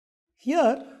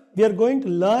Here we are going to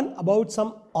learn about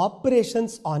some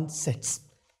operations on sets.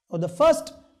 Now the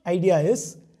first idea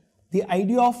is the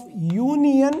idea of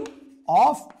union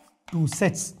of two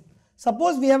sets.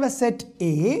 Suppose we have a set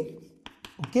A,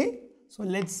 okay, so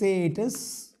let's say it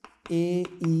is A,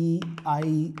 E,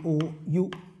 I, O,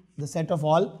 U, the set of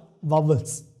all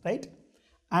vowels, right?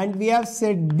 And we have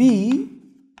set B,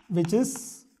 which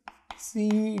is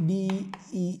C, D,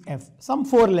 E, F, some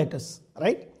 4 letters,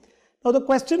 right? Now the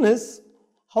question is,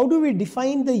 how do we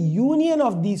define the union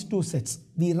of these two sets?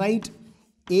 We write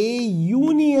A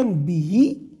union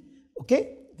B,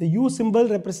 okay, the U symbol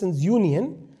represents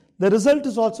union. The result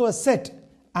is also a set.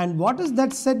 And what is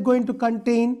that set going to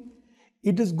contain?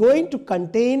 It is going to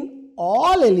contain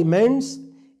all elements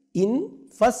in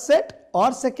first set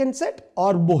or second set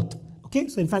or both. Okay,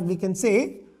 so in fact we can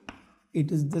say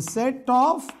it is the set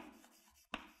of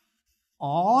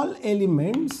all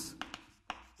elements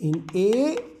in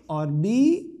A or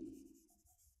B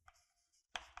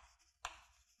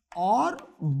or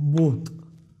both.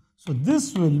 So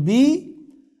this will be,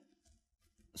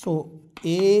 so A,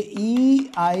 E,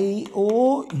 I,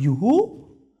 O,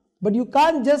 U, but you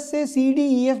can't just say C, D,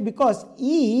 E, F because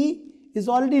E is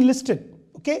already listed,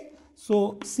 okay.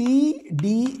 So C,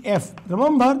 D, F,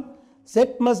 remember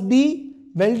set must be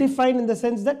well defined in the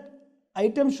sense that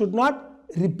items should not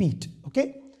repeat,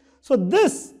 okay. So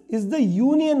this is the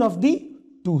union of the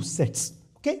two sets,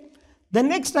 okay. The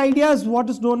next idea is what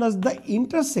is known as the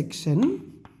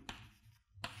intersection,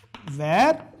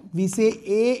 where we say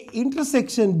A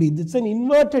intersection B. It's an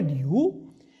inverted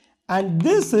U, and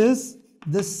this is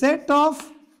the set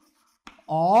of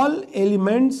all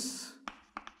elements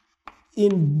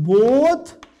in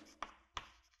both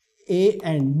A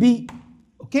and B,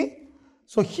 okay.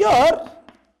 So here,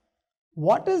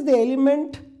 what is the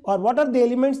element or what are the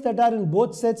elements that are in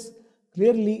both sets?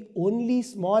 Clearly only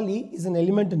small e is an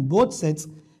element in both sets,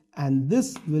 and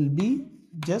this will be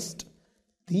just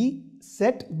the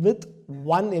set with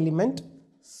one element,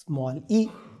 small e.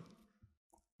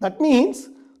 That means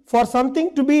for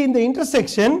something to be in the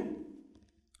intersection,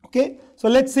 okay, so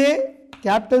let's say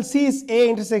capital C is A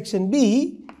intersection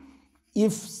B.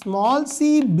 If small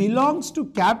c belongs to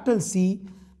capital C,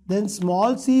 then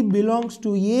small c belongs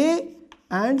to A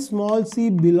and small c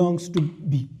belongs to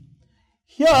B.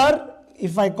 Here,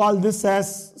 if I call this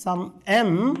as some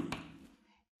M,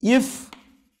 if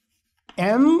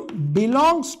M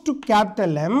belongs to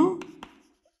capital M,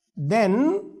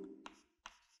 then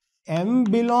M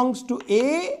belongs to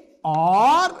A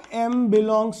or M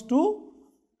belongs to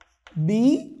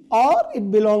B or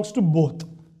it belongs to both,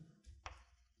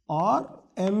 or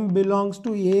M belongs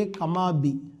to A comma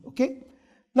B, okay.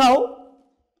 Now,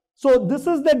 so this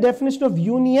is the definition of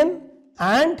union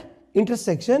and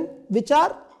intersection, which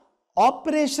are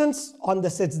operations on the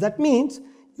sets. That means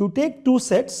you take two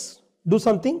sets, do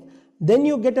something, then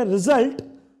you get a result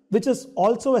which is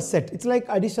also a set. It's like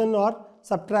addition or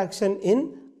subtraction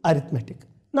in arithmetic.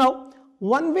 Now,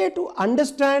 one way to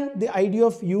understand the idea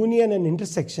of union and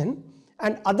intersection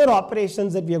and other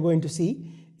operations that we are going to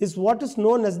see is what is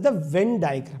known as the Venn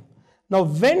diagram. Now,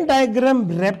 Venn diagram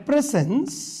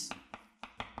represents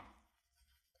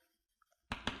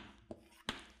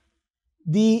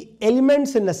the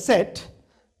elements in a set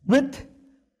with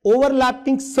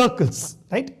overlapping circles,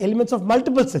 right? Elements of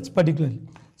multiple sets particularly.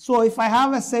 So if I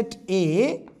have a set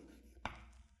A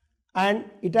and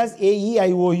it has A, E,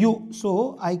 I, O, U,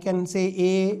 so I can say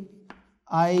A,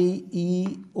 I,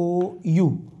 E, O,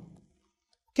 U,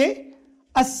 okay?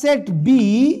 A set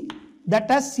B that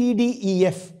has C, D, E,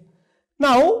 F.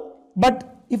 Now,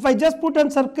 but if I just put on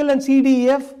circle and C, D, E,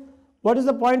 F, what is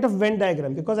the point of Venn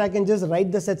diagram? Because I can just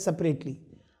write the set separately.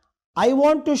 I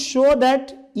want to show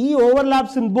that E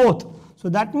overlaps in both. So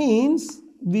that means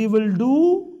we will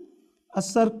do a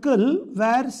circle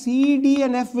where C, D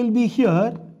and F will be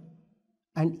here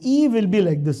and E will be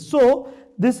like this. So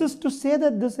this is to say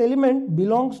that this element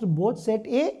belongs to both set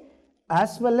A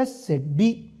as well as set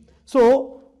B.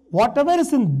 So whatever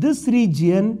is in this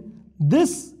region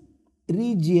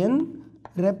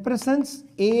represents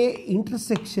A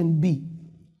intersection B.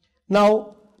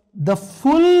 Now the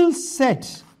full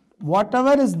set,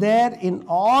 whatever is there in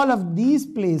all of these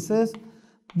places,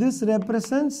 this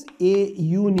represents A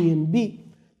union B.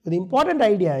 The important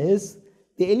idea is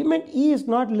the element E is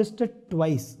not listed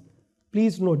twice.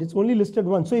 Please note, it's only listed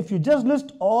once. So if you just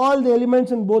list all the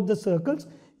elements in both the circles,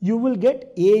 you will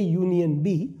get A union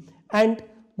B. And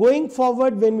going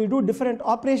forward, when we do different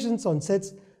operations on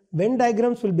sets, Venn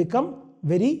diagrams will become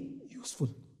very useful.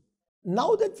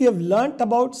 Now that we have learnt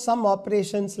about some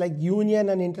operations like union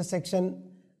and intersection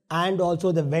and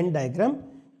also the Venn diagram,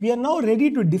 we are now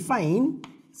ready to define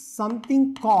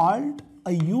something called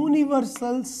a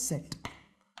universal set.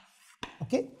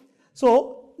 Okay,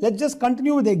 so let's just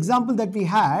continue with the example that we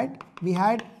had. We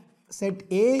had set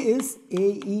A is A,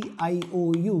 E, I,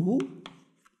 O, U,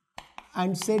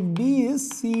 and set B is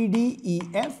C, D, E,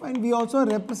 F, and we also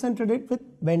represented it with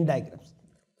Venn diagrams.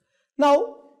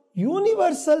 Now,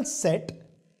 universal set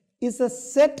is a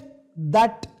set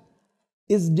that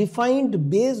is defined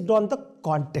based on the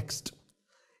context.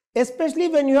 Especially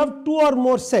when you have two or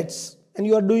more sets and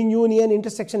you are doing union,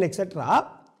 intersection, etc.,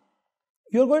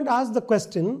 you are going to ask the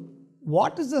question,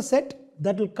 what is the set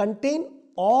that will contain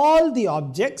all the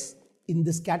objects in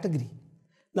this category?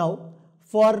 Now,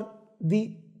 for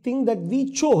the thing that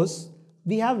we chose,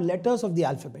 we have letters of the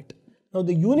alphabet. Now,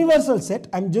 the universal set,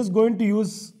 I am just going to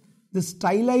use the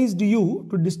stylized U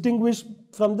to distinguish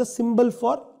from the symbol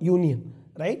for union,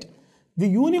 right? The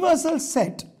universal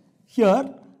set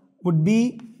here would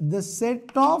be the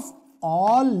set of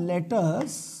all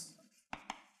letters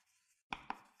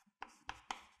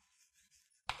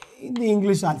in the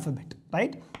English alphabet,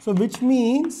 right? So which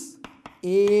means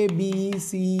A, B,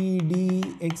 C, D,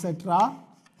 etc.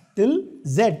 till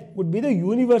Z would be the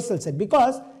universal set,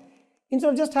 because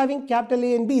instead of just having capital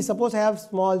A and B, suppose I have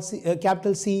small c,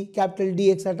 capital C, capital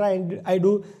D, etc., and I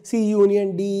do C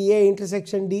union D, A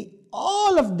intersection D,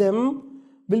 all of them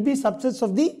will be subsets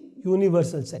of the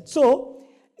universal set. So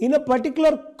in a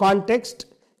particular context,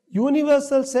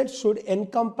 universal set should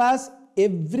encompass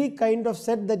every kind of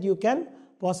set that you can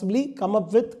possibly come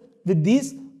up with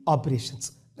these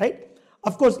operations, right?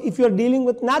 Of course, if you are dealing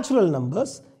with natural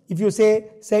numbers, if you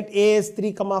say set A is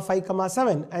 3, 5,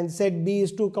 7 and set B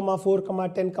is 2, 4,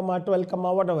 10,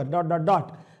 12, whatever, dot, dot,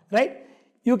 dot, right?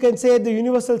 You can say the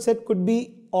universal set could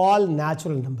be all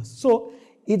natural numbers. So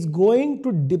it's going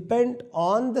to depend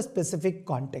on the specific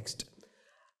context.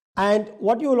 And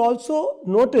what you will also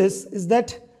notice is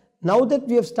that now that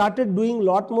we have started doing a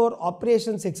lot more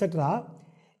operations, etc.,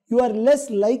 you are less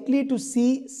likely to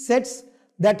see sets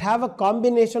that have a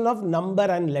combination of number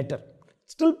and letter.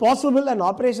 Still possible and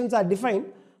operations are defined,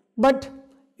 but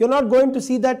you're not going to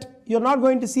see that, you're not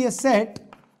going to see a set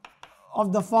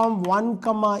of the form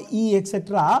 1, E,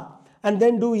 etc., and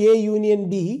then do A union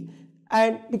B.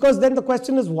 And because then the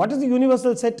question is, what is the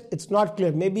universal set? It's not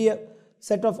clear. Maybe a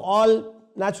set of all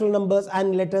natural numbers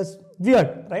and letters,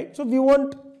 weird, right? So we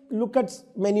won't look at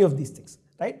many of these things,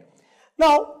 right?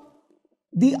 Now,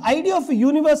 the idea of a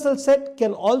universal set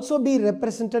can also be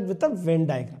represented with a Venn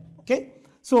diagram, okay?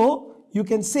 So you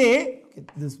can say, okay,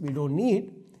 this we don't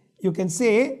need, you can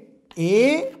say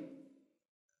A,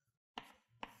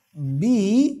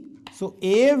 B, so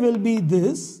A will be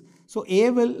this, so A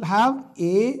will have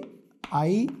A,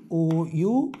 I, O,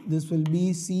 U, this will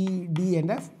be C, D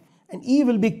and F, and E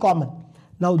will be common.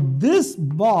 Now this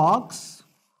box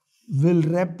will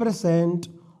represent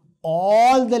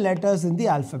all the letters in the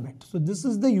alphabet. So this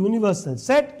is the universal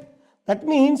set. That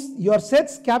means your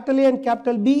sets capital A and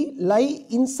capital B lie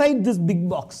inside this big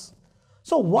box.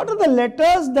 So what are the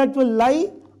letters that will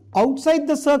lie outside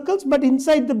the circles but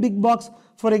inside the big box?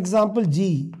 For example,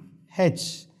 G,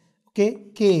 H, okay,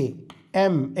 K,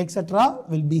 M, etc.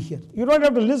 will be here. You don't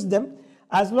have to list them.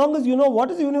 As long as you know what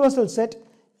is the universal set,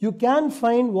 you can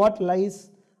find what lies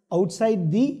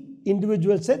outside the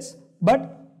individual sets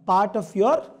but part of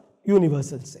your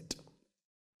universal set.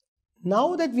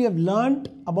 Now that we have learned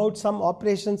about some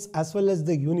operations as well as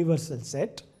the universal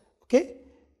set, okay,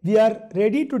 we are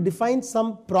ready to define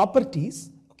some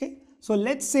properties, okay. So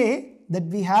let's say that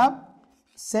we have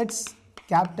sets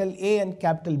capital A and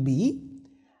capital B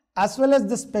as well as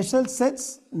the special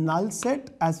sets, null set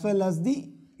as well as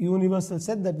the universal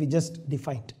set that we just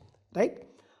defined, right?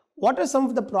 What are some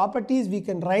of the properties we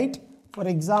can write, for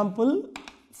example,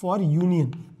 for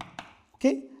union,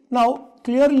 okay? Now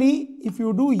clearly if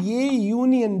you do A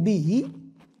union B,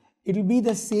 it will be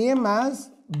the same as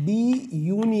B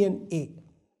union A,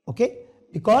 okay,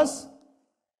 because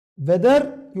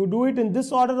whether you do it in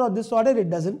this order or this order, it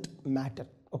doesn't matter,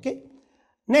 okay.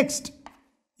 Next,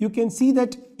 you can see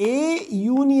that A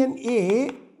union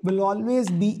A will always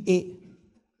be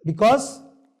A because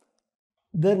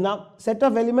the set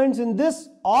of elements in this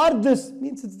or this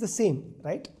means it's the same,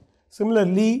 right?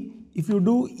 Similarly, if you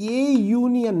do A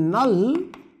union null,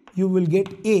 you will get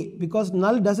A because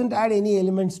null doesn't add any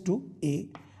elements to A.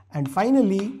 And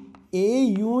finally, A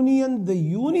union the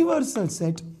universal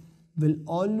set will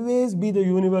always be the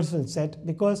universal set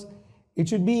because it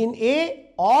should be in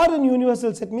A or in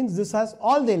universal set, means this has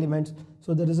all the elements.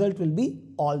 So the result will be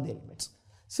all the elements.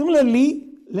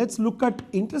 Similarly, let's look at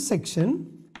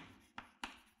intersection.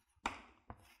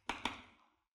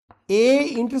 A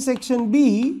intersection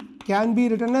B can be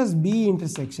written as B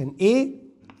intersection A.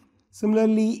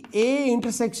 Similarly, A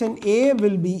intersection A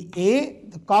will be A.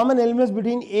 The common elements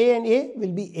between A and A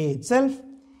will be A itself.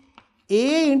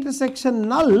 A intersection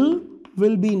null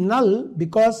will be null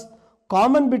because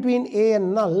common between A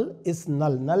and null is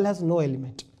null. Null has no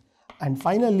element. And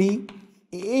finally,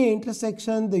 A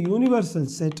intersection the universal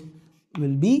set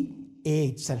will be A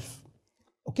itself.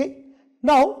 Okay.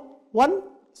 Now, one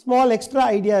small extra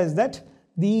idea is that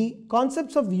the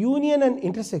concepts of union and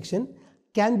intersection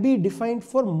can be defined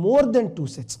for more than two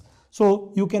sets.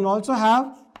 So, you can also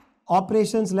have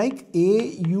operations like A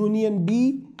union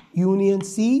B union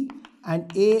C and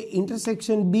A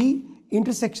intersection B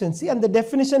intersection C, and the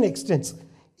definition extends.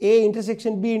 A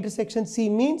intersection B intersection C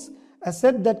means a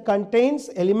set that contains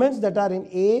elements that are in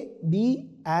A, B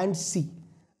and C.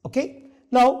 Okay.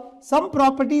 Now, some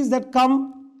properties that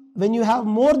come when you have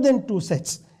more than two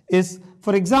sets is,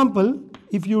 for example,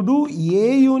 if you do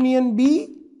A union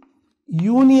B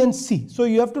union C, so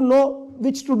you have to know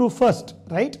which to do first,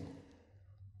 right?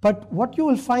 But what you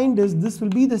will find is this will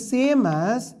be the same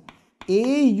as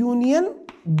A union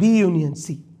B union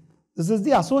C. This is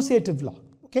the associative law.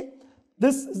 Okay.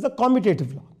 This is the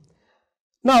commutative law.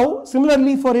 Now,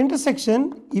 similarly for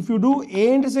intersection, if you do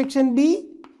A intersection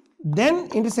B, then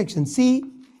intersection C,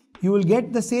 you will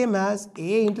get the same as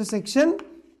A intersection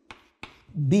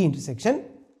B intersection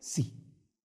C.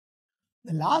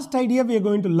 The last idea we are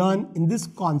going to learn in this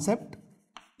concept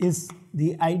is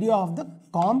the idea of the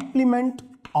complement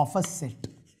of a set.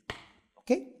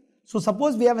 Okay. So,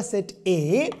 suppose we have a set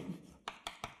A,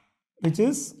 which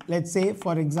is, let's say,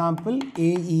 for example, A,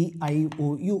 E, I,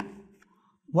 O, U.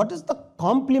 What is the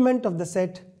complement of the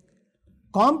set?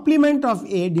 Complement of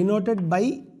A denoted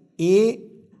by A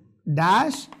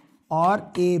dash or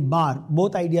A bar,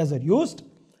 both ideas are used,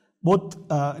 both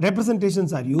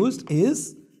representations are used,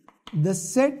 is the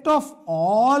set of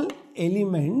all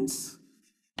elements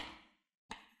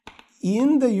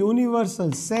in the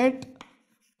universal set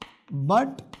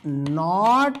but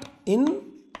not in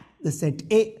the set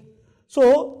A.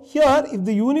 So, here if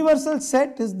the universal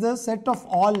set is the set of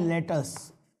all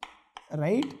letters,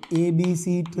 right, A, B,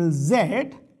 C till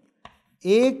Z,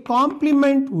 A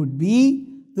complement would be,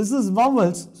 this is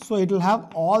vowels, so it will have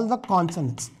all the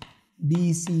consonants,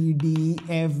 B, C, D,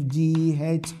 F, G,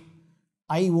 H,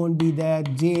 I won't be there,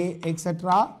 J,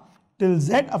 etc. till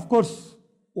Z. Of course,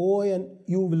 O and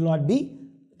U will not be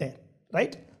there,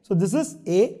 right? So, this is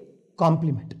A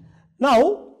complement.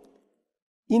 Now,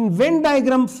 in Venn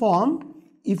diagram form,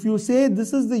 if you say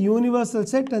this is the universal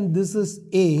set and this is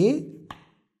A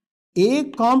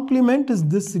complement is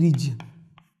this region.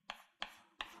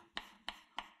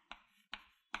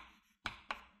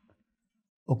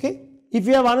 Okay. If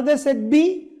you have another set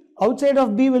B, outside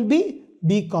of B will be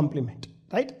B complement,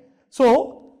 right?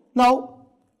 So, now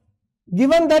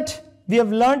given that we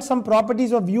have learned some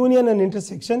properties of union and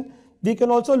intersection, we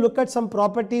can also look at some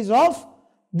properties of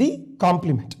the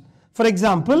complement. For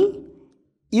example,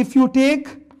 if you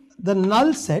take the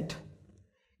null set,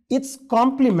 its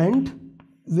complement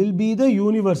will be the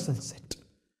universal set,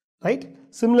 right?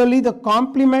 Similarly, the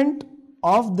complement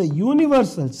of the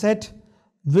universal set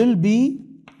will be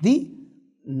the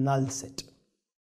null set.